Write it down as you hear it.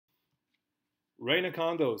Reina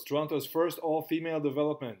Condos, Toronto's first all-female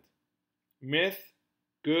development. Myth,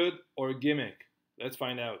 good, or gimmick? Let's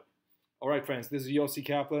find out. All right, friends, this is Yossi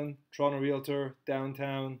Kaplan, Toronto Realtor,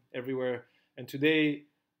 downtown, everywhere. And today,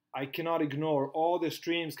 I cannot ignore all the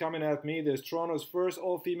streams coming at me. There's Toronto's first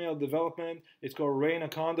all-female development. It's called Reina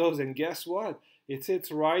Condos, and guess what? It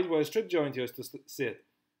sits right where a strip joint used to sit.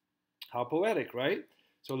 How poetic, right?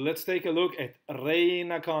 So let's take a look at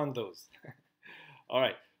Reina Condos. All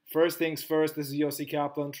right. First things first, this is Yossi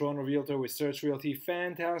Kaplan, Toronto Realtor with Search Realty.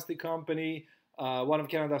 Fantastic company, one of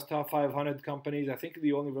Canada's top 500 companies. I think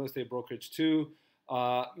the only real estate brokerage too.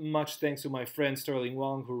 Much thanks to my friend Sterling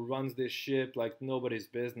Wong, who runs this ship like nobody's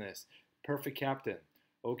business. Perfect captain.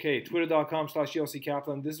 Okay, twitter.com/Yossi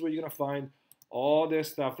Kaplan. This is where you're going to find all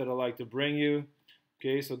this stuff that I like to bring you.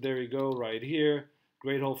 Okay, so there you go right here.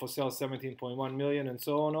 Great hold for sale, 17.1 million and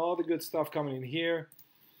so on. All the good stuff coming in here.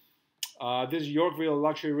 This is Yorkville,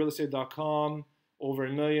 luxuryrealestate.com, over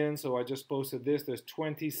 1 million. So I just posted this. There's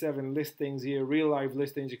 27 listings here, real live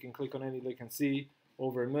listings. You can click on any link and see,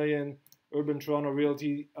 over 1 million.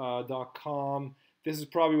 UrbanTorontoRealty.com. This is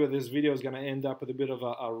probably where this video is going to end up with a bit of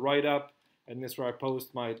a write-up. And this is where I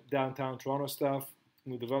post my downtown Toronto stuff,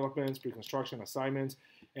 new developments, pre-construction assignments.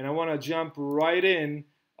 And I want to jump right in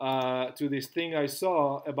to this thing I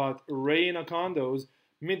saw about Reina Condos.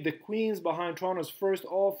 Meet the queens behind Toronto's first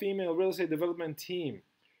all-female real estate development team.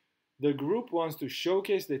 The group wants to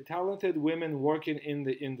showcase the talented women working in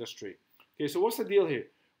the industry. Okay, so what's the deal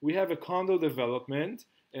here? We have a condo development,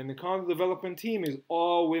 and the condo development team is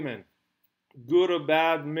all women. Good or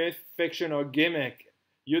bad, myth, fiction, or gimmick?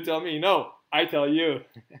 You tell me. No, I tell you.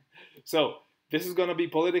 So this is going to be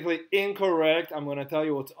politically incorrect. I'm going to tell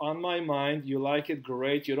you what's on my mind. You like it,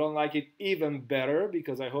 great. You don't like it, even better,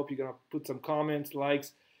 because I hope you're going to put some comments,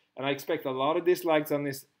 likes, and I expect a lot of dislikes on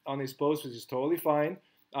this post, which is totally fine.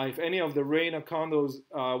 If any of the Reina Condos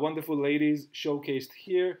wonderful ladies showcased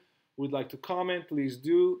here would like to comment, please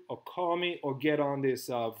do, or call me, or get on this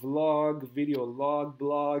vlog, video log,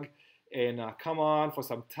 blog, and come on for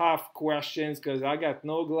some tough questions, because I got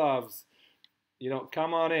no gloves. You know,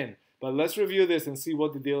 come on in. But let's review this and see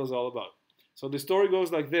what the deal is all about. So the story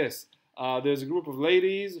goes like this. There's a group of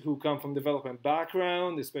ladies who come from development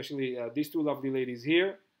background, especially these two lovely ladies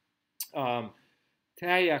here.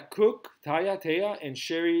 Taya Cook, Taya, and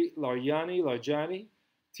Sherry Larjani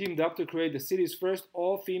teamed up to create the city's first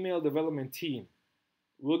all-female development team.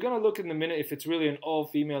 We're going to look in a minute if it's really an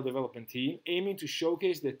all-female development team, aiming to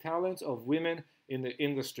showcase the talents of women in the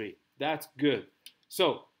industry. That's good.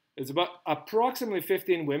 So it's about approximately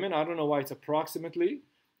 15 women. I don't know why it's approximately.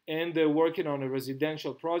 And they're working on a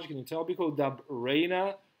residential project in Etobicoke dubbed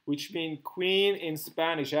Reina, which means queen in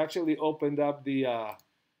Spanish. I actually opened up the,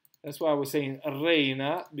 that's why I was saying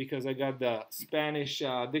Reina, because I got the Spanish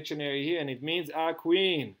dictionary here, and it means a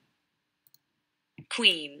queen.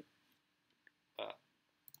 Queen.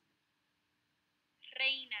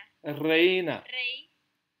 Reina. Reina.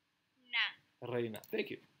 Reina.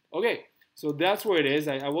 Thank you. Okay. So that's where it is.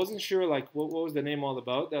 I wasn't sure like what was the name all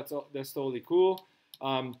about. That's totally cool.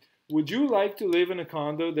 Would you like to live in a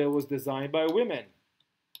condo that was designed by women?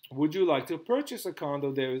 Would you like to purchase a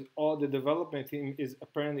condo that is all the development team is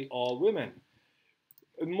apparently all women?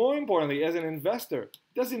 And more importantly, as an investor,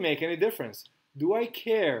 does it make any difference? Do I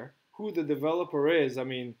care who the developer is? I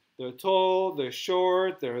mean, they're tall, they're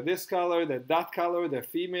short, they're this color, they're that color, they're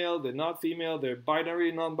female, they're not female, they're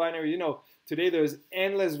binary, non-binary. You know, today there's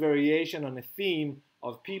endless variation on a theme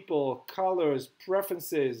of people, colors,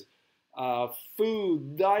 preferences,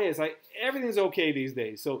 food, diets. Everything's okay these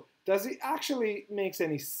days. So does it actually make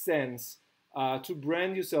any sense to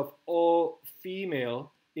brand yourself all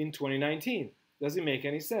female in 2019? Does it make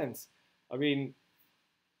any sense? I mean,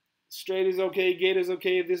 straight is okay, gay is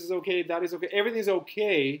okay, this is okay, that is okay, everything's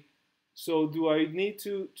okay. So do I need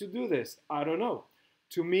to do this? I don't know.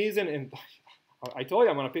 To me, I told you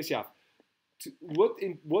I'm going to piss you off.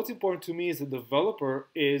 What's important to me as a developer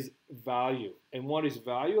is value. And what is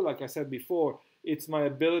value? Like I said before, it's my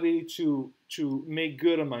ability to make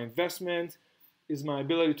good on my investment, is my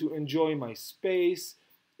ability to enjoy my space,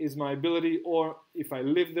 is my ability, or if I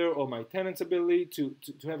live there, or my tenant's ability to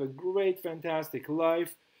have a great, fantastic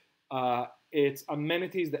life. It's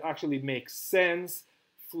amenities that actually make sense,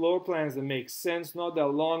 floor plans that make sense, not that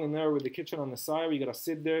long and narrow with the kitchen on the side where you gotta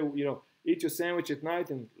sit there, you know, eat your sandwich at night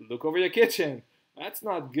and look over your kitchen. That's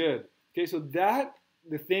not good. Okay, so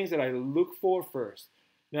the things that I look for first.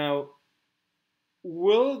 Now,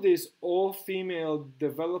 will this all-female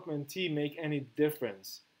development team make any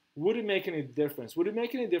difference? Would it make any difference? Would it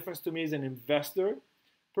make any difference to me as an investor?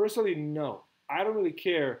 Personally, no. I don't really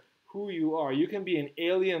care who you are. You can be an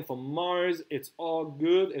alien from Mars. It's all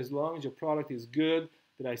good as long as your product is good,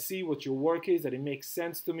 that I see what your work is, that it makes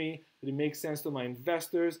sense to me, that it makes sense to my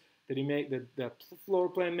investors, that floor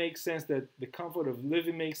plan makes sense, that the comfort of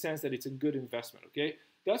living makes sense, that it's a good investment, okay?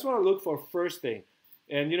 That's what I look for first thing.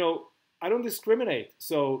 And, I don't discriminate.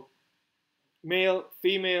 So male,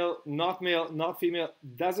 female, not female,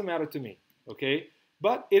 doesn't matter to me, okay?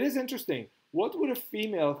 But it is interesting. What would a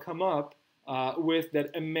female come up with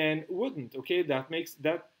that a man wouldn't, okay?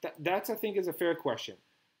 That's, I think, is a fair question.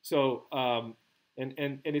 So,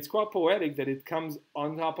 and it's quite poetic that it comes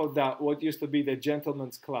on top of that, what used to be the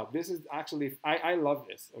gentleman's club. This is actually, I love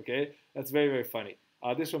this, okay? That's very, very funny.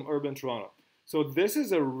 This is from Urban Toronto. So this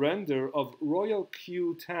is a render of Royal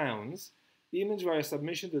Q Towns, image via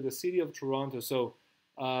submission to the City of Toronto. So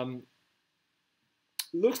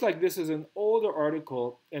looks like this is an older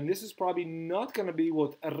article, and this is probably not going to be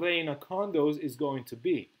what Reina Condos is going to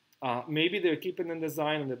be. Maybe they're keeping the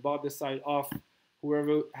design and they bought the site off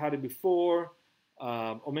whoever had it before,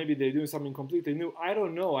 or maybe they're doing something completely new. I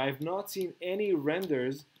don't know. I have not seen any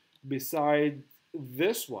renders beside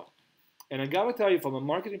this one. And I gotta tell you, from a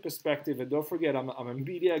marketing perspective, and don't forget, I'm a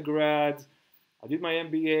media grad. I did my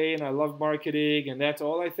MBA, and I love marketing, and that's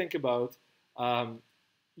all I think about.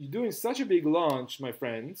 You're doing such a big launch, my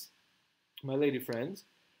friends, my lady friends,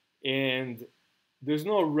 and there's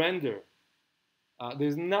no render.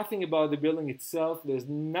 There's nothing about the building itself. There's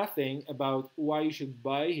nothing about why you should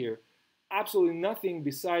buy here. Absolutely nothing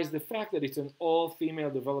besides the fact that it's an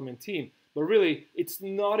all-female development team. But really, it's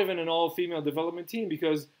not even an all-female development team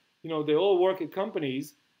because they all work at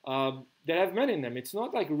companies that have men in them. It's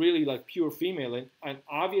not like really like pure female. And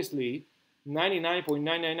obviously,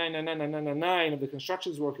 99.9999999 of the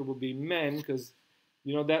construction workers will be men because,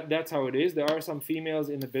 that's how it is. There are some females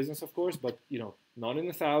in the business, of course, but, not in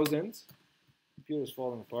the thousands. Computer's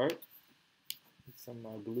falling apart. Some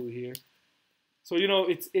glue here. So,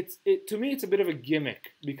 to me, it's a bit of a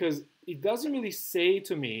gimmick because it doesn't really say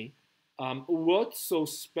to me what's so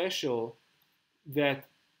special that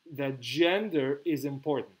gender is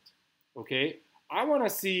important, okay? I want to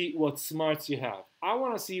see what smarts you have. I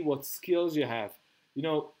want to see what skills you have.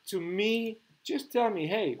 To me, just tell me,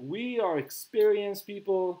 hey, we are experienced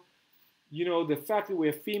people. The fact that we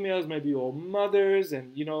have females, maybe all mothers,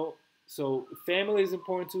 and, so family is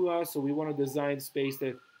important to us, so we want to design space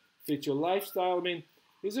that fits your lifestyle. I mean,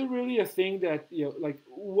 is it really a thing that, like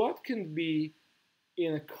what can be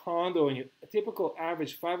in a condo, in a typical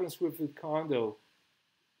average 500 square foot condo,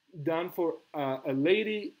 done for a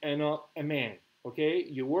lady and a man, okay?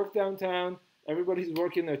 You work downtown, everybody's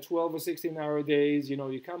working their 12 or 16-hour days,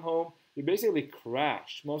 you come home, you basically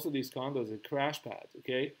crash. Most of these condos are crash pads,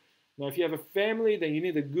 okay? Now, if you have a family, then you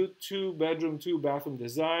need a good 2-bedroom, 2-bathroom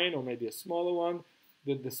design, or maybe a smaller one,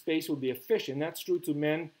 that the space will be efficient. That's true to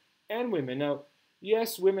men and women. Now,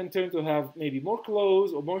 yes, women tend to have maybe more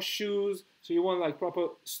clothes or more shoes, so you want like proper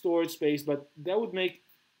storage space, but that would make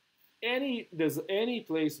any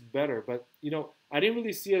place better. But I didn't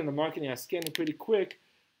really see it in the marketing. I scanned it pretty quick,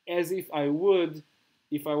 as if I would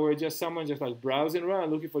if I were just someone just like browsing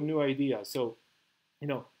around looking for new ideas. So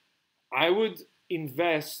I would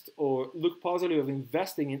invest or look positive of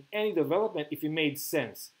investing in any development if it made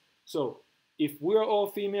sense. So if we're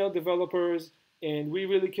all female developers and we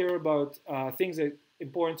really care about things that are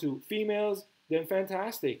important to females, then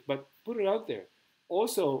fantastic, but put it out there.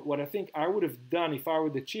 Also, what I think I would have done if I were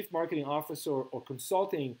the chief marketing officer or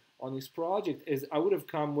consulting on this project is I would have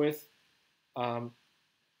come with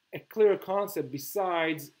a clear concept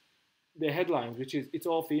besides the headlines, which is it's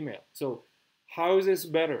all female. So how is this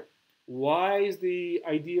better? Why is the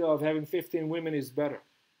idea of having 15 women is better?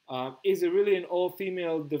 Is it really an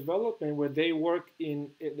all-female development where they work in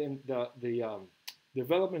the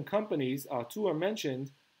development companies, two are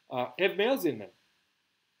mentioned, have males in them?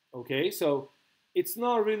 Okay, so it's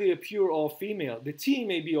not really a pure all-female. The team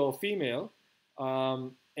may be all-female,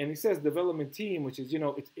 and it says development team, which is,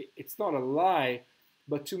 it's not a lie,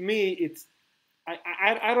 but to me, it's,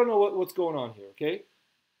 I don't know what's going on here, okay?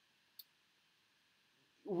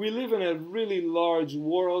 We live in a really large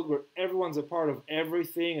world where everyone's a part of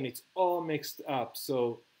everything and it's all mixed up.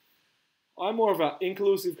 So I'm more of an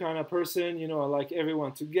inclusive kind of person. I like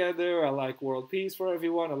everyone together. I like world peace for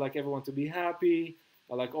everyone. I like everyone to be happy.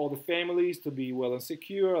 I like all the families to be well and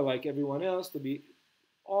secure. I like everyone else to be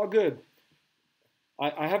all good.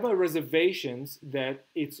 I have my reservations that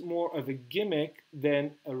it's more of a gimmick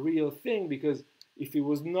than a real thing, because if it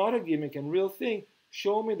was not a gimmick and real thing,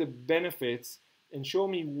 show me the benefits and show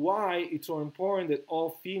me why it's so important that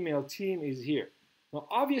all female team is here. Now,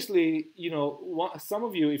 obviously, some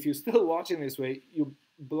of you, if you're still watching this way, you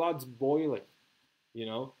blood's boiling. You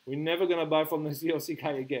know, we're never gonna buy from this Yossi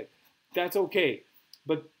guy again. That's okay,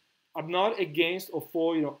 but I'm not against or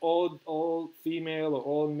for, you know, all female or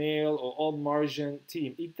all male or all margin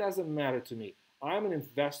team. It doesn't matter to me. I'm an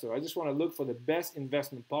investor. I just want to look for the best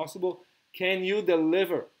investment possible. Can you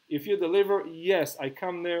deliver? If you deliver, yes, I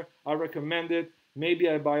come there. I recommend it. Maybe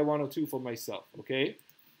I buy one or two for myself. Okay.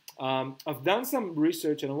 I've done some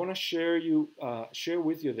research and I want to share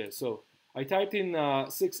with you this. So I typed in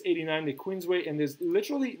 689 the Queensway and there's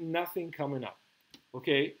literally nothing coming up.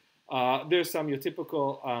 Okay. There's some your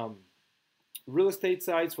typical real estate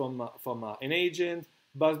sites from an agent.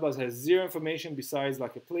 BuzzBuzz has zero information besides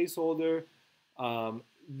like a placeholder.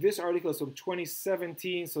 This article is from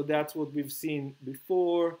 2017, so that's what we've seen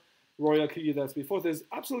before. Royal Q, that's before. There's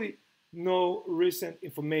absolutely no recent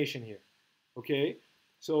information here. Okay,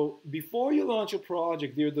 so before you launch a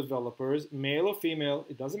project, dear developers, male or female,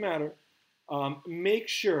 it doesn't matter. Make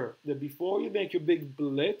sure that before you make your big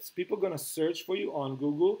blitz, people are gonna search for you on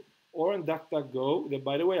Google or on DuckDuckGo. That,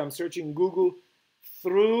 by the way, I'm searching Google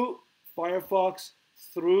through Firefox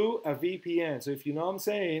through a VPN. So if you know what I'm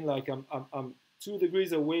saying, like I'm 2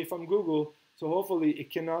 degrees away from Google, so hopefully it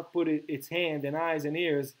cannot put its hand and eyes and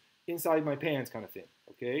ears inside my pants kind of thing,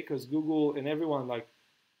 okay? Because Google and everyone, like,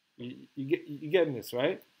 you getting this,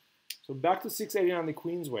 right? So back to 689 the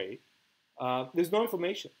Queensway, there's no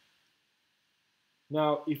information.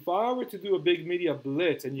 Now, if I were to do a big media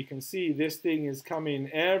blitz, and you can see this thing is coming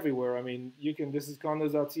everywhere, I mean, you can, this is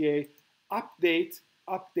condos.ca, update,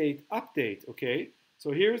 update, update, okay?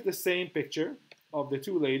 So here's the same picture of the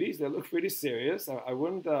two ladies. They look pretty serious. I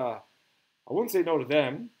wouldn't say no to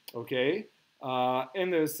them, okay?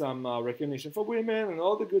 And there's some recognition for women and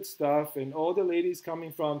all the good stuff and all the ladies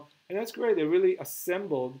coming from, and that's great. They really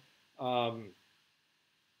assembled a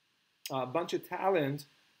bunch of talent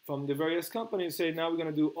from the various companies. Say now we're going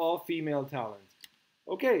to do all female talent.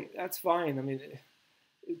 Okay, that's fine. I mean,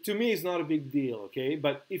 to me, it's not a big deal, okay?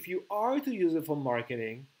 But if you are to use it for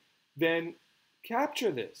marketing, then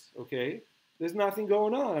capture this, okay? There's nothing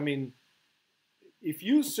going on. I mean, if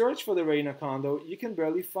you search for the Reina Condo, you can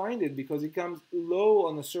barely find it because it comes low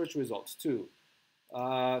on the search results too.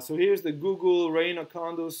 So here's the Google Reina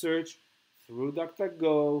Condo search through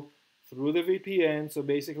DuckDuckGo, through the VPN. So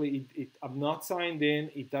basically, I'm not signed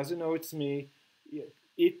in. It doesn't know it's me.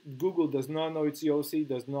 Google does not know it's Yossi,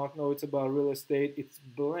 does not know it's about real estate. It's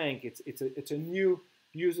blank. It's a new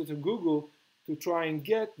user to Google to try and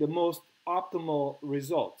get the most optimal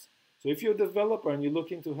results. So if you're a developer and you're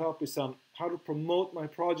looking to help with some how to promote my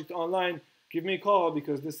project online, give me a call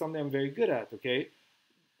because this is something I'm very good at, okay?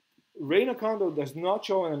 Reina Condo does not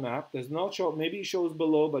show on a map, does not show, maybe it shows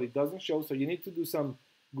below, but it doesn't show, so you need to do some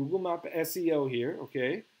Google Map SEO here,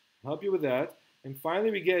 okay? I'll help you with that. And finally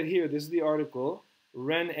we get here, this is the article,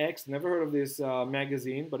 RenX, never heard of this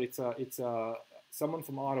magazine, but it's someone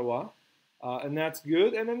from Ottawa, and that's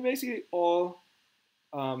good. And then basically all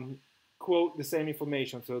quote the same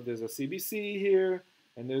information. So there's a CBC here,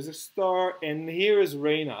 and there's a star, and here is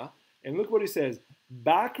Reina. And look what it says,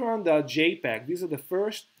 background.jpg. These are the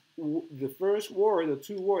first word, the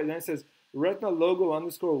two words, and then it says retina logo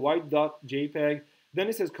underscore white dot JPEG. Then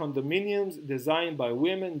it says condominiums designed by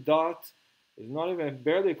women dot, it's not even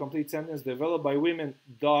barely a complete sentence, developed by women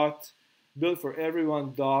dot, built for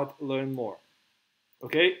everyone dot, learn more.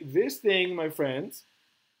 Okay, this thing, my friends,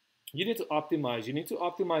 you need to optimize. You need to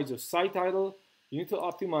optimize your site title. You need to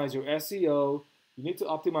optimize your SEO. You need to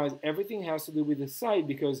optimize everything has to do with the site,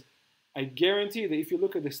 because I guarantee that if you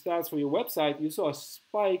look at the stats for your website, you saw a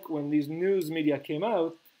spike when these news media came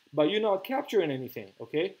out, but you're not capturing anything,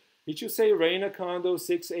 okay? It should say Reina Condo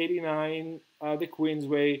 689, the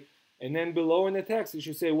Queensway, and then below in the text, it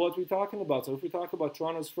should say what we're talking about. So if we talk about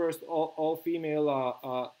Toronto's first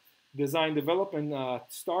all-female design development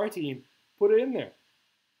star team, put it in there.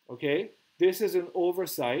 Okay, this is an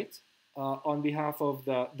oversight on behalf of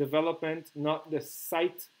the development, not the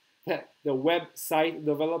site, the website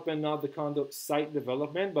development, not the condo site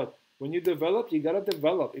development. But when you develop, you gotta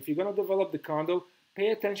develop. If you're gonna develop the condo, pay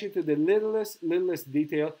attention to the littlest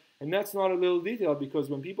detail, and that's not a little detail because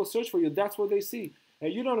when people search for you, that's what they see,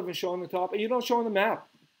 and you don't even show on the top, and you don't show on the map.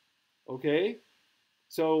 Okay,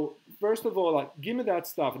 so first of all, like, give me that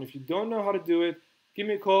stuff, and if you don't know how to do it, give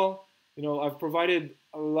me a call. You know, I've provided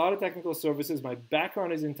a lot of technical services. My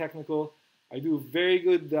background is in technical. I do very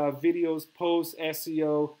good videos, posts,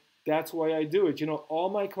 SEO. That's why I do it. You know, all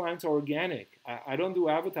my clients are organic. I don't do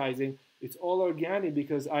advertising. It's all organic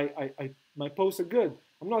because my posts are good.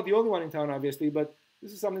 I'm not the only one in town, obviously, but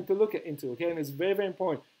this is something to look into, okay? And it's very, very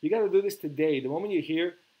important. You got to do this today. The moment you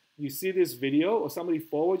hear you see this video or somebody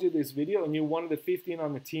forwards you this video and you're one of the 15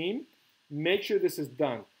 on the team, make sure this is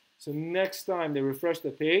done. So next time they refresh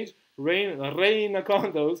the page, Reina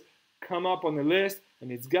Condos come up on the list,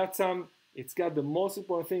 and it's got the most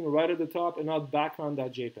important thing right at the top and not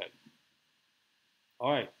background.jpg.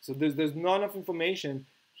 All right, so there's not enough information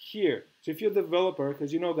here. So if you're a developer,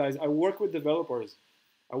 because you know, guys, I work with developers.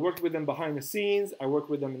 I worked with them behind the scenes. I worked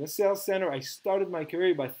with them in the sales center. I started my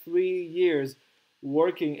career by 3 years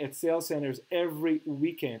working at sales centers every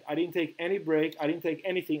weekend. I didn't take any break. I didn't take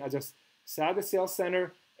anything. I just sat at the sales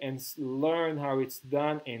center and learned how it's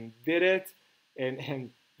done and did it. And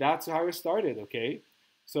that's how it started, okay?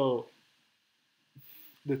 So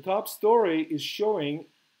the top story is showing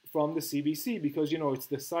from the CBC because, you know, it's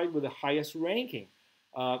the site with the highest ranking.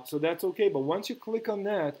 So that's okay. But once you click on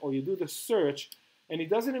that or you do the search, and it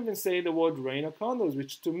doesn't even say the word Reina Condos,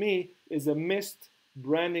 which to me is a missed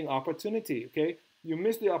branding opportunity, okay? You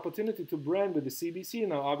missed the opportunity to brand with the CBC.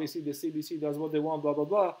 Now, obviously, the CBC does what they want, blah, blah,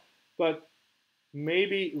 blah. But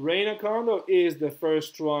maybe Reina Condo is the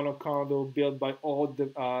first Toronto condo built by all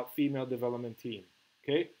the female development team,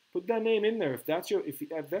 okay? Put that name in there. If that's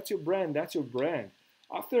your brand, that's your brand.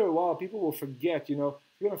 After a while, people will forget, you know,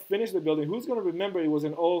 if you're going to finish the building, who's going to remember it was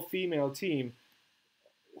an all-female team?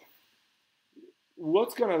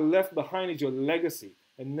 What's going to left behind is your legacy.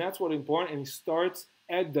 And that's what's important, and it starts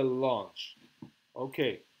at the launch.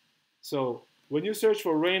 Okay, so when you search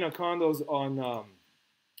for Reina Condos on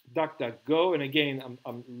DuckDuckGo, and again,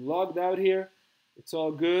 I'm logged out here. It's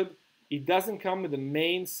all good. It doesn't come with the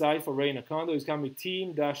main site for Reina Condo. It's coming with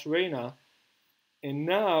team-Reina. And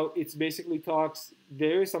now it's basically talks,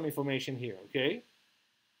 there is some information here, okay?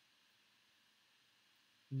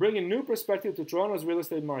 Bringing new perspective to Toronto's real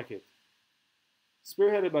estate market.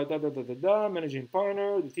 Spearheaded by managing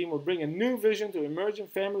partner, the team will bring a new vision to emerging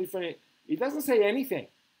family-friendly. It doesn't say anything.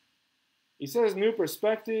 It says new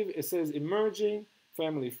perspective. It says emerging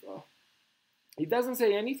family. It doesn't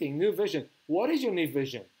say anything. New vision. What is your new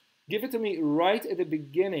vision? Give it to me right at the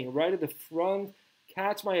beginning, right at the front.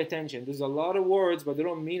 Catch my attention. There's a lot of words, but they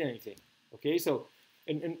don't mean anything. Okay, so,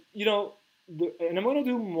 and you know, and I'm going to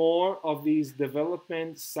do more of these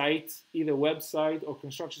development sites, either website or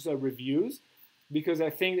construction site reviews, because I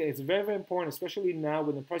think that it's very, very important, especially now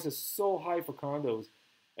when the price is so high for condos,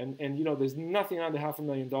 and you know, there's nothing under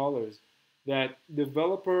 $500,000, that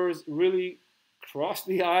developers really cross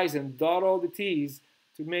the I's and dot all the T's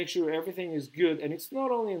to make sure everything is good. And it's not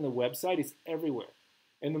only in the website, it's everywhere.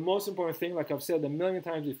 And the most important thing, like I've said a million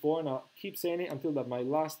times before, and I'll keep saying it until that my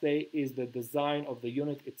last day, is the design of the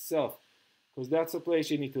unit itself. Because that's a place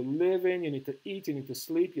you need to live in, you need to eat, you need to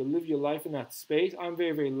sleep, you live your life in that space. I'm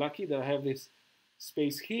very, very lucky that I have this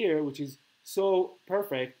space here, which is so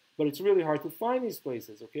perfect, but it's really hard to find these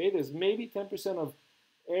places, okay? There's maybe 10% of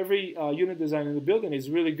every unit design in the building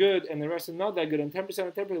is really good, and the rest are not that good, and 10%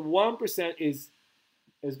 of 10%, 1% is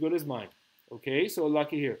as good as mine, okay? So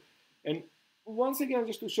lucky here. And once again,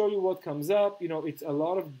 just to show you what comes up, you know, it's a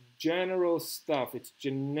lot of general stuff. It's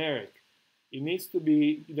generic. It needs to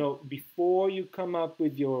be, you know, before you come up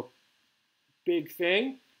with your big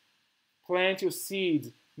thing, plant your seeds.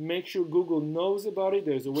 Make sure Google knows about it.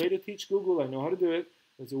 There's a way to teach Google. I know how to do it.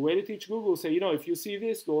 There's a way to teach Google. Say, you know, if you see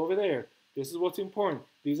this, go over there. This is what's important.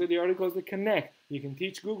 These are the articles that connect. You can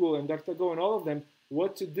teach Google and DuckDuckGo and all of them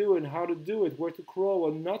what to do and how to do it, where to crawl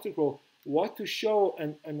or not to crawl, what to show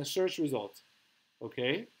and the search results.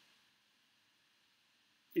 Okay?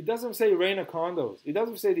 It doesn't say Reina Condos. It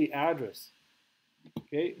doesn't say the address.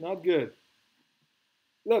 Okay? Not good.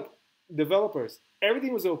 Look, developers,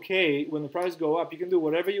 everything was okay when the price go up. You can do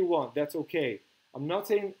whatever you want. That's okay. I'm not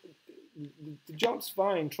saying the job's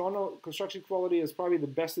fine. Toronto construction quality is probably the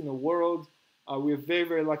best in the world. We're very,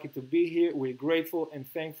 very lucky to be here. We're grateful and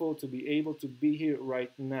thankful to be able to be here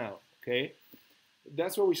right now. Okay?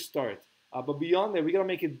 That's where we start. But beyond that, we got to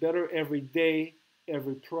make it better every day,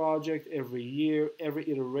 every project, every year, every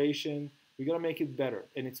iteration. We got to make it better.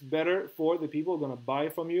 And it's better for the people who are going to buy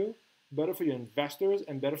from you, better for your investors,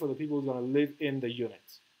 and better for the people who are going to live in the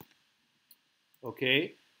units.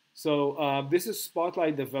 Okay? So this is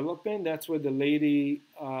Spotlight Development. That's where the lady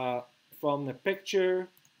from the picture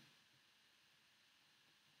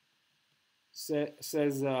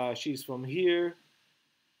says she's from here.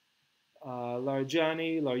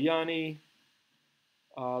 Larjani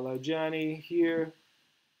here.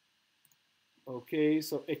 Okay,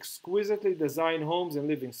 so exquisitely designed homes and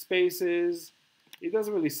living spaces. It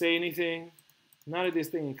doesn't really say anything. None of this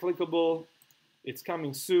thing is clickable. It's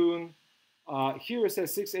coming soon. Here it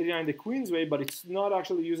says 689 the Queensway, but it's not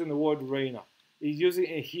actually using the word Reina. It's using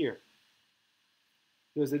it here.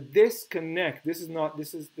 There's a disconnect. This is not,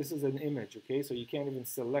 this is an image, okay? So you can't even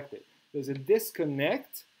select it. There's a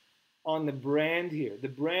disconnect on the brand here. The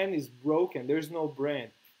brand is broken. There's no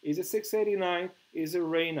brand. Is it 689? Is it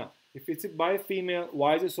Reina? If it's by a female,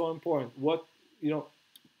 why is it so important? What,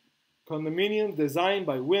 condominium designed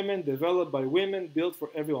by women, developed by women, built for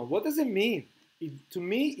everyone. What does it mean? To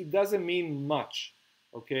me, it doesn't mean much,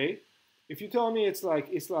 okay? If you tell me it's like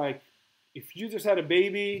if you just had a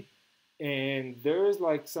baby and there's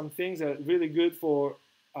like some things that are really good for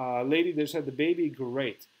a lady that just had the baby,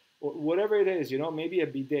 great. Or whatever it is, maybe a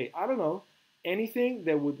bidet. I don't know. Anything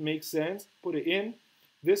that would make sense, put it in.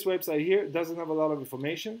 This website here doesn't have a lot of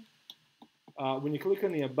information. When you click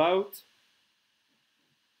on the About,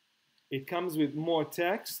 it comes with more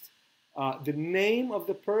text. The name of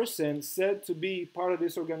the person said to be part of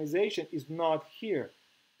this organization is not here.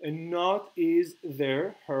 And not is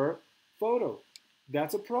there her photo.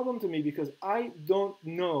 That's a problem to me because I don't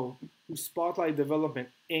know who Spotlight Development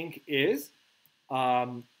Inc. is.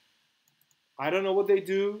 I don't know what they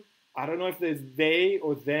do. I don't know if there's they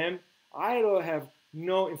or them. I don't have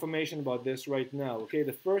no information about this right now. Okay,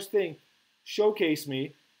 the first thing, showcase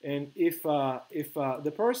me, and if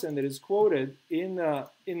the person that is quoted in the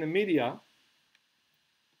media,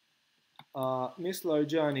 Miss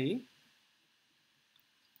Larjani,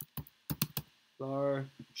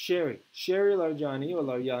 Sherry Larjani or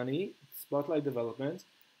Laryani, Spotlight Development.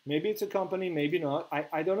 Maybe it's a company, maybe not.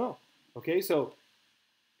 I don't know. Okay, so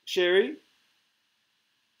Sherry,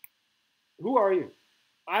 who are you?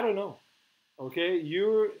 I don't know. Okay,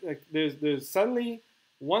 you're like there's suddenly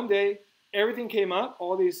one day everything came up,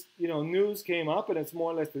 all these news came up, and it's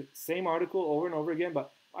more or less the same article over and over again.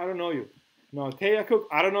 But I don't know you. No, Taya Cook,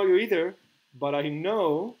 I don't know you either. But I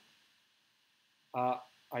know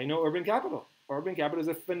Urban Capital. Urban Capital is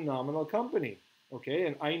a phenomenal company. Okay,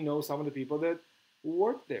 and I know some of the people that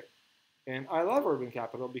work there. And I love Urban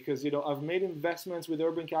Capital because I've made investments with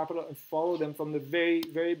Urban Capital and followed them from the very,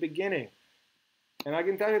 very beginning. And I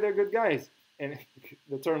can tell you they're good guys. And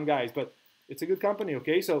the term guys, but it's a good company,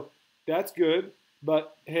 okay? So that's good.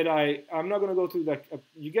 But I'm not gonna go through like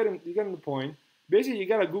you get the point. Basically, you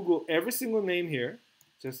gotta Google every single name here,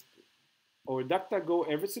 or DuckDuckGo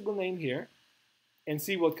every single name here, and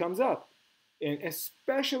see what comes up. And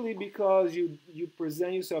especially because you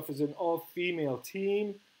present yourself as an all-female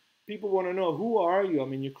team, people want to know, who are you? I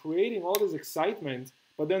mean, you're creating all this excitement,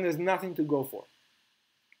 but then there's nothing to go for.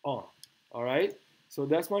 All right? So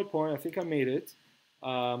that's my point. I think I made it.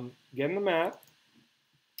 Get in the map,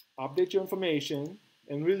 update your information,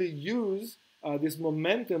 and really use this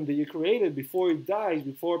momentum that you created before it dies,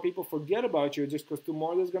 before people forget about you, just because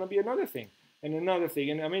tomorrow there's going to be another thing and another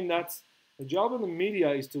thing. And I mean, that's the job of the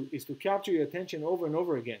media is to capture your attention over and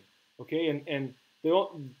over again. Okay, and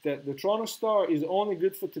the Toronto Star is only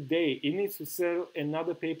good for today. It needs to sell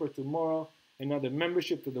another paper tomorrow, another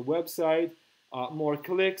membership to the website, more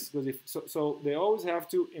clicks, because so they always have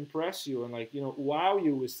to impress you and wow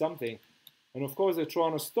you with something. And of course, the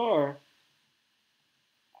Toronto Star.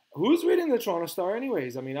 Who's reading the Toronto Star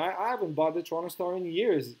anyways? I mean, I haven't bought the Toronto Star in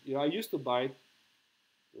years. I used to buy it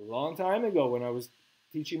a long time ago when I was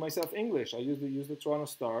teaching myself English. I used to use the Toronto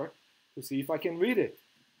Star to see if I can read it.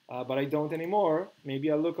 But I don't anymore.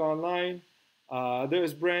 Maybe I'll look online.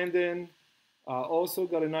 There's Brandon. Also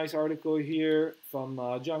got a nice article here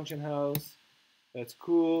from Junction House. That's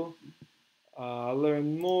cool.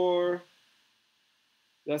 Learn more.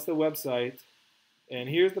 That's the website. And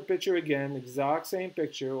here's the picture again. Exact same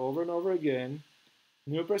picture over and over again.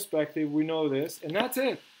 New perspective. We know this. And that's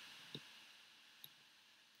it.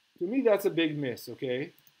 To me, that's a big miss,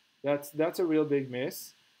 okay? That's a real big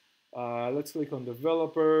miss. Let's click on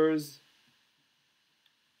developers.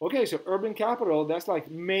 Okay, so Urban Capital, that's like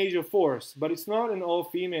major force, but it's not an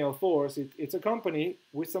all-female force. It's a company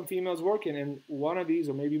with some females working, and one of these,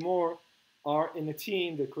 or maybe more, are in a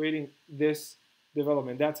team that creating this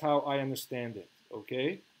development. That's how I understand it,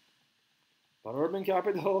 okay? But Urban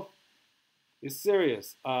Capital is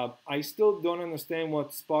serious. I still don't understand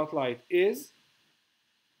what Spotlight is.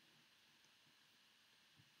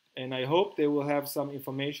 And I hope they will have some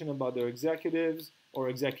information about their executives or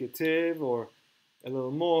executive or a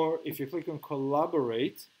little more. If you click on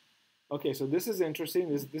collaborate, okay, so this is interesting.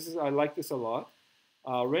 This is I like this a lot.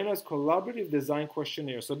 Reina's collaborative design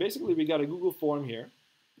questionnaire. So basically, we got a Google form here,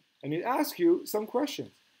 and it asks you some questions.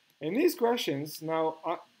 And these questions, now,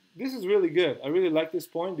 this is really good. I really like this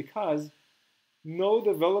point because no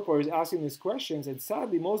developer is asking these questions, and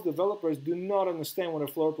sadly, most developers do not understand what a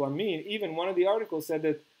floor plan means. Even one of the articles said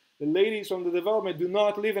that the ladies from the development do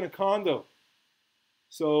not live in a condo.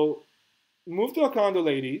 So move to a condo,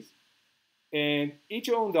 ladies, and eat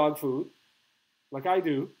your own dog food, like I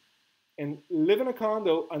do, and live in a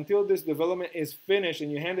condo until this development is finished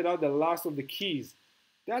and you handed out the last of the keys.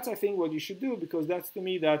 That's, I think, what you should do, because that's, to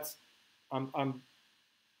me, that's I'm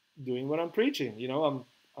doing what I'm preaching. You know,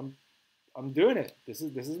 I'm doing it. This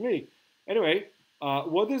is me. Anyway,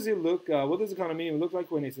 what does it look? What does the condominium look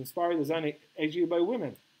like when it's inspired, designed, executed by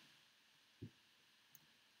women?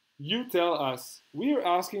 You tell us. We are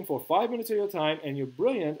asking for 5 minutes of your time and your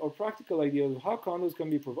brilliant or practical ideas of how condos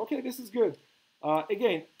can be improved. Okay, this is good.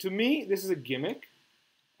 Again, to me, this is a gimmick,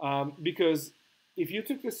 because if you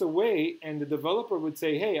took this away and the developer would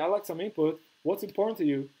say, hey, I like some input, what's important to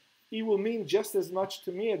you? It will mean just as much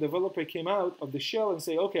to me. A developer came out of the shell and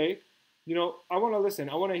say, okay, you know, I want to listen,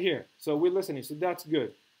 I want to hear. So we're listening, so that's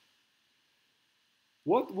good.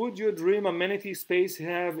 What would your dream amenity space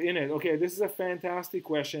have in it? Okay, this is a fantastic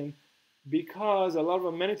question, because a lot of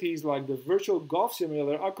amenities like the virtual golf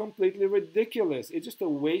simulator are completely ridiculous. It's just a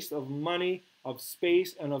waste of money, of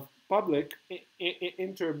space, and of public,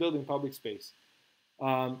 inter-building public space.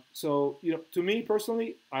 So, you know, to me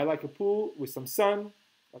personally, I like a pool with some sun,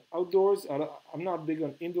 like outdoors. I'm not big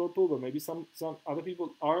on indoor pool, but maybe some other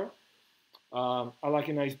people are. I like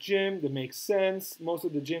a nice gym that makes sense. Most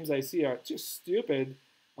of the gyms I see are just stupid.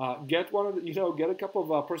 Get one of the, get a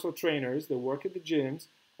couple of personal trainers that work at the gyms,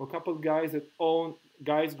 or a couple of guys that own,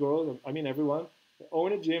 guys, girls, I mean everyone, that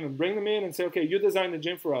own a gym, and bring them in and say, okay, you design the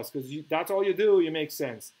gym for us, because that's all you do, you make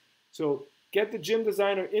sense. So get the gym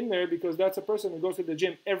designer in there, because that's a person who goes to the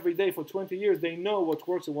gym every day for 20 years. They know what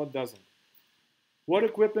works and what doesn't. What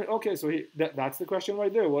equipment? Okay, so that's the question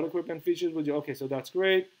right there. What equipment features would you? Okay, so that's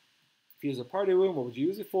great. If you use a party room, what would you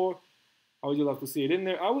use it for? How would you love to see it in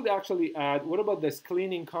there? I would actually add, what about this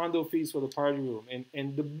cleaning condo fees for the party room,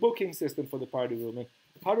 and the booking system for the party room, and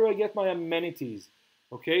how do I get my amenities?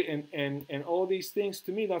 Okay, and all these things,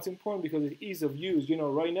 to me, that's important, because it's ease of use. You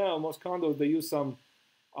know, right now, most condos, they use some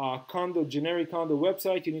generic condo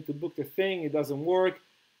website. You need to book the thing. It doesn't work.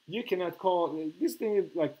 You cannot call. This thing is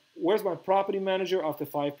like, where's my property manager after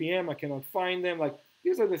 5 p.m.? I cannot find them. Like,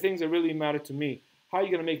 these are the things that really matter to me. How are you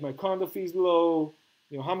going to make my condo fees low?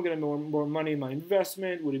 You know, how am I going to make more money in my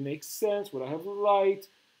investment? Would it make sense? Would I have light?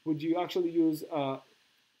 Would you actually use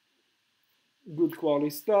good quality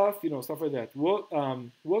stuff? You know, stuff like that. What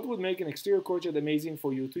would make an exterior courtyard amazing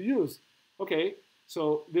for you to use? Okay,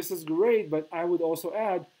 so this is great, but I would also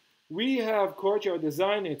add, we have courtyard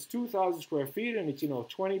design. It's 2,000 square feet, and it's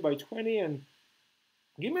 20 by 20. And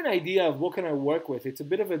give me an idea of what can I work with. It's a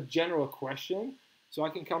bit of a general question. So I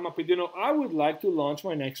can come up with, I would like to launch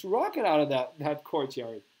my next rocket out of that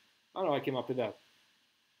courtyard. I don't know, I came up with that.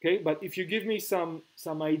 Okay, but if you give me some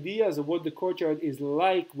ideas of what the courtyard is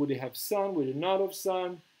like, would it have sun, would it not have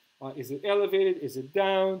sun? Is it elevated, is it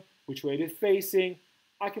down? Which way it is facing?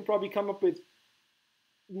 I can probably come up with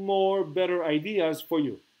better ideas for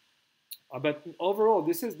you. But overall,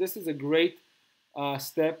 this is a great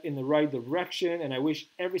step in the right direction, and I wish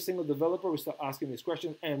every single developer would start asking these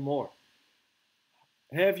questions and more.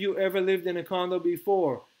 Have you ever lived in a condo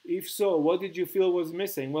before? If so, what did you feel was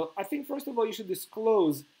missing? Well, I think first of all, you should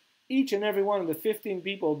disclose each and every one of the 15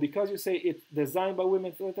 people, because you say it's designed by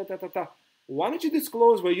women. Why don't you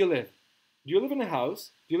disclose where you live? Do you live in a house?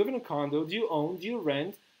 Do you live in a condo? Do you own? Do you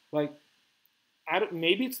rent? Like,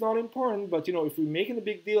 maybe it's not important, but if we're making a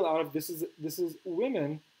big deal out of this is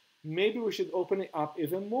women, maybe we should open it up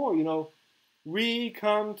even more. We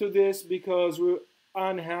come to this because we're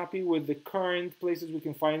unhappy with the current places we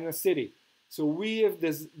can find in the city. So we have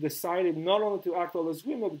decided not only to act all as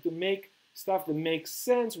women, but to make stuff that makes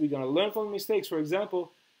sense. We're going to learn from mistakes. For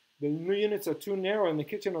example, the new units are too narrow and the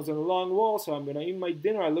kitchen is on a long wall, so I'm going to eat my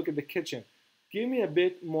dinner, I look at the kitchen. Give me a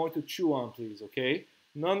bit more to chew on, please, okay?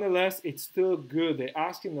 Nonetheless, it's still good. They're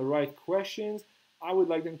asking the right questions. I would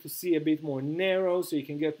like them to see a bit more narrow so you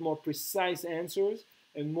can get more precise answers,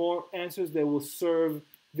 and more answers that will serve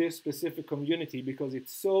this specific community, because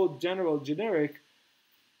it's so generic.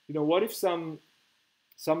 What if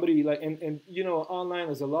somebody like, and online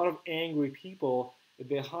there's a lot of angry people that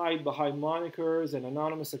they hide behind monikers and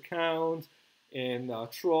anonymous accounts and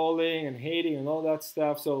trolling and hating and all that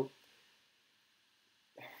stuff. So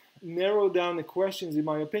narrow down the questions, in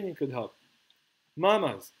my opinion, could help.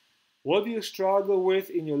 Mamas, what do you struggle with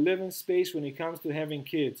in your living space when it comes to having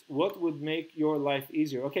kids? What would make your life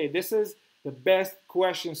easier? Okay, this is the best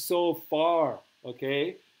question so far,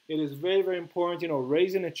 okay? It is very, very important.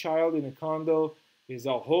 Raising a child in a condo is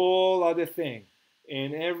a whole other thing.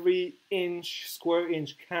 And every square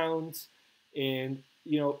inch counts. And,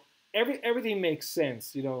 everything makes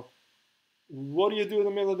sense. What do you do in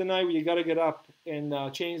the middle of the night when you got to get up and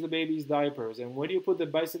change the baby's diapers? And where do you put the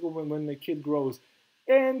bicycle when the kid grows?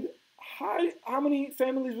 And how many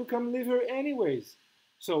families will come live here anyways?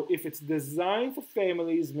 So if it's designed for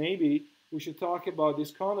families, maybe we should talk about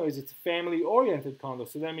this condo is it's a family-oriented condo.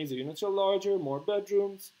 So that means the units are larger, more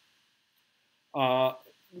bedrooms, uh,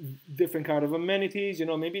 different kind of amenities. You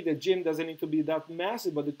know, maybe the gym doesn't need to be that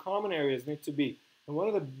massive, but the common areas need to be. And one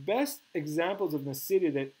of the best examples of the city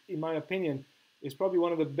that, in my opinion, is probably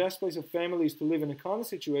one of the best places of families to live in a condo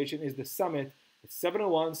situation is the Summit. It's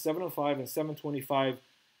 701, 705, and 725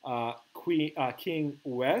 King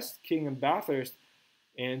West, King and Bathurst.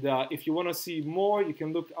 And if you want to see more, you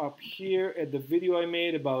can look up here at the video I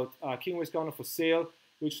made about King West Condo for sale,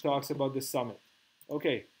 which talks about the Summit.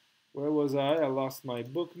 Okay, where was I? I lost my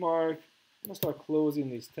bookmark. I'm going to start closing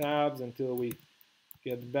these tabs until we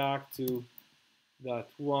get back to that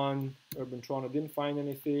one. Urban Toronto, didn't find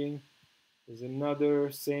anything. There's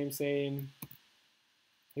another, same.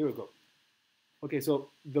 Here we go. Okay, so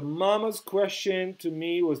the mama's question to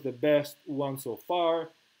me was the best one so far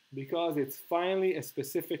because it's finally a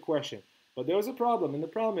specific question. But there was a problem, and the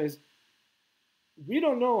problem is we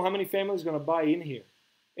don't know how many families are going to buy in here.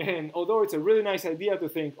 And although it's a really nice idea to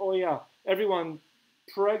think, oh yeah, everyone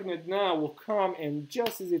pregnant now will come and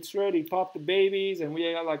just as it's ready, pop the babies, and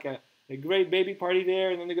we got like a great baby party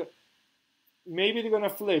there, and then they go. Maybe they're gonna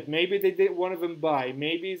flip. Maybe they did one of them buy.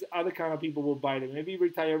 Maybe other kind of people will buy them. Maybe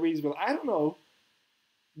retirees will. I don't know.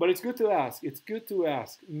 But it's good to ask. It's good to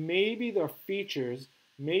ask. Maybe there are features.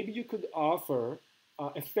 Maybe you could offer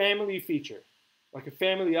a family feature, like a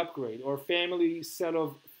family upgrade or a family set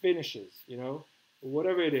of finishes. You know,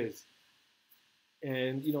 whatever it is.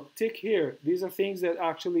 And you know, tick here. These are things that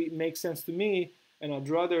actually make sense to me, and I'd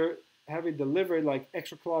rather have it delivered like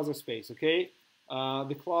extra closet space. Okay.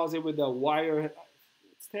 The closet with the wire,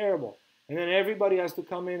 it's terrible. And then everybody has to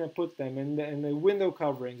come in and put them, and the window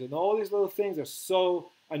coverings, and all these little things are so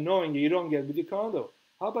annoying that you don't get with your condo.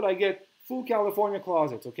 How about I get full California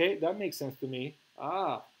closets, okay? That makes sense to me.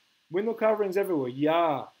 Window coverings everywhere,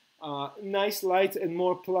 yeah. Nice lights and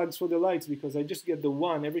more plugs for the lights because I just get the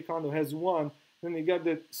one. Every condo has one. Then you got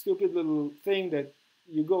the stupid little thing that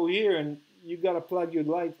you go here and you got to plug your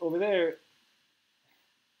light over there.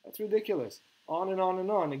 That's ridiculous. On and on and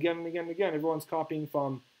on, again and again and again. Everyone's copying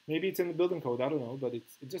from, maybe it's in the building code, I don't know, but it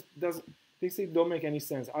just doesn't, these things don't make any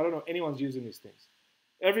sense. I don't know anyone's using these things.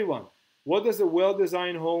 Everyone, what does a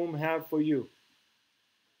well-designed home have for you?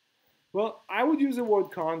 Well, I would use the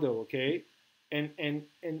word condo, okay? And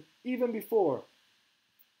even before,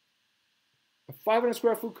 a 500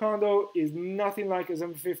 square foot condo is nothing like a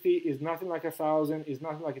 750, is nothing like 1,000, is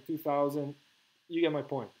nothing like a 2,000. You get my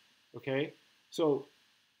point, okay? So,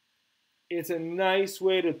 it's a nice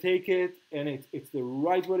way to take it, and it's the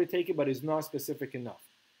right way to take it, but it's not specific enough.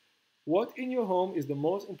 What in your home is the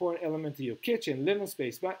most important element to you? Kitchen, living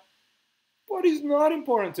space, but what is not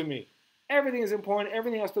important to me? Everything is important.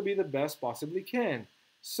 Everything has to be the best possibly can.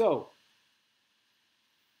 So,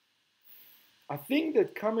 I think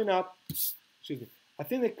that coming up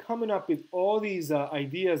with all these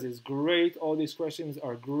ideas is great. All these questions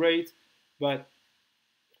are great, but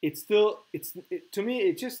to me,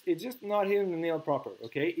 it's just not hitting the nail proper,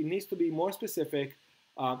 okay? It needs to be more specific,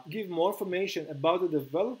 give more information about the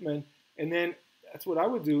development, and then that's what I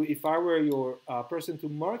would do if I were your person to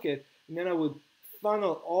market, and then I would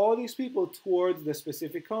funnel all these people towards the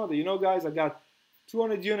specific condo. You know, guys, I got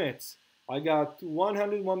 200 units. I got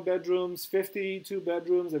 101 bedrooms, 52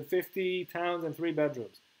 bedrooms, and 50 towns and 3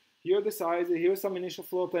 bedrooms. Here are the sizes, here are some initial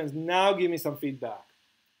floor plans. Now give me some feedback.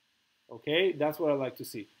 Okay, that's what I like to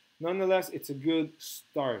see. Nonetheless, it's a good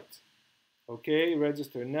start. Okay,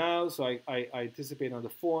 register now. So I anticipate on the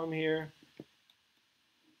form here.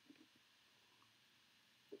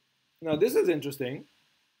 Now this is interesting.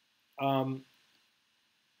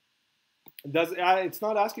 It's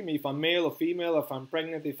not asking me if I'm male or female, if I'm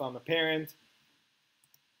pregnant, if I'm a parent.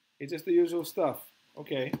 It's just the usual stuff.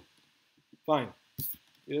 Okay, fine.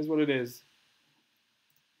 It is what it is.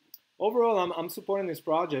 Overall, I'm supporting this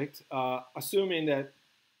project, assuming that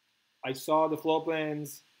I saw the floor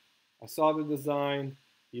plans, I saw the design,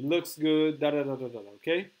 it looks good,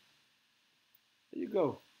 okay? There you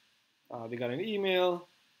go. They got an email,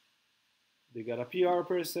 they got a PR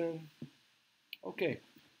person. Okay,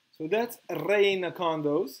 so that's Reina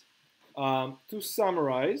Condos. To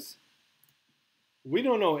summarize, we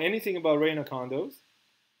don't know anything about Reina Condos.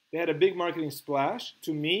 They had a big marketing splash.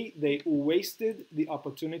 To me, they wasted the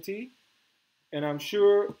opportunity. And I'm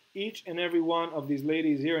sure each and every one of these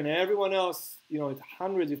ladies here and everyone else, you know, it's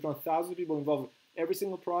hundreds, if not thousands of people involved with every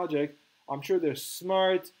single project. I'm sure they're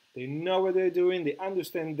smart, They know what they're doing. They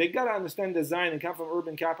understand. They got to understand design and come from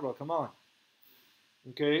urban capital. Come on.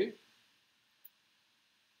 Okay?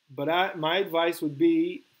 But my advice would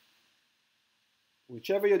be,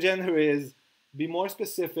 whichever your gender is, be more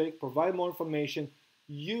specific, provide more information,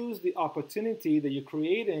 use the opportunity that you're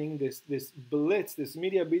creating, this blitz, this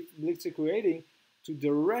media blitz you're creating, to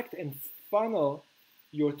direct and funnel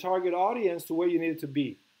your target audience to where you need it to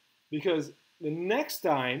be. Because the next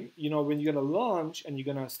time, you know, when you're going to launch and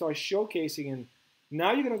you're going to start showcasing, and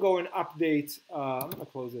now you're going to go and update, I'm going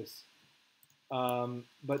to close this.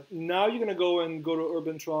 But now you're going to go to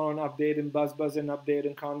Urban Toronto and update, and BuzzBuzz and update,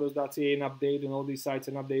 and condos.ca and update, and all these sites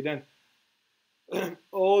and update. And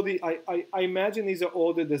I imagine these are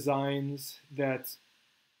all the designs that,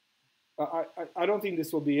 I don't think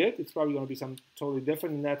this will be it. It's probably going to be something totally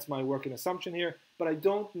different, and that's my working assumption here, but I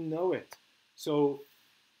don't know it. So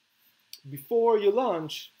before you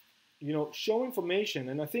launch, you know, show information.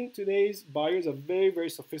 And I think today's buyers are very, very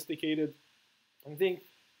sophisticated. I think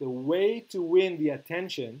the way to win the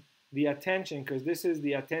attention, because this is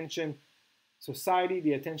the attention society,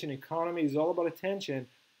 the attention economy is all about attention,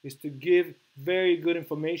 is to give very good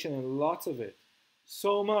information and lots of it.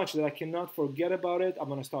 So much that I cannot forget about it. I'm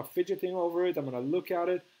going to start fidgeting over it. I'm going to look at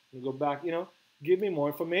it and go back, you know, give me more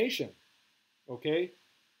information, okay?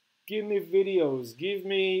 Give me videos, give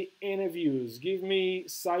me interviews, give me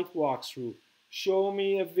site walkthrough. Show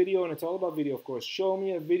me a video, and it's all about video, of course. Show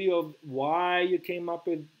me a video of why you came up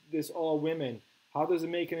with this all women. How does it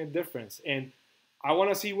make any difference? And I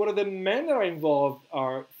want to see what are the men that are involved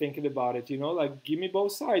are thinking about it, you know, like give me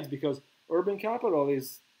both sides, because urban capital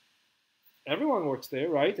is, everyone works there,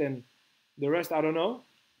 right? And the rest, I don't know.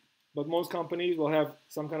 But most companies will have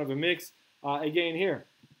some kind of a mix. Again, here.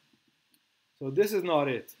 So this is not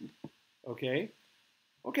it, okay?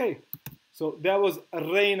 Okay, so that was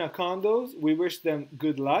Reina Condos. We wish them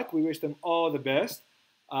good luck. We wish them all the best.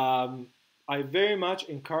 I very much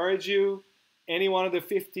encourage you, any one of the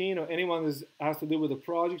 15 or anyone that has to do with the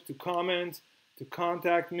project, to comment, to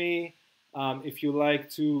contact me. If you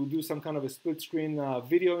like to do some kind of a split screen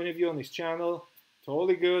video interview on this channel,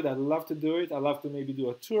 totally good. I'd love to do it. I'd love to maybe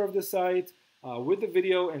do a tour of the site with the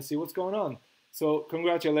video and see what's going on. So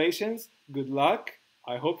congratulations, good luck.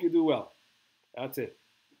 I hope you do well. That's it.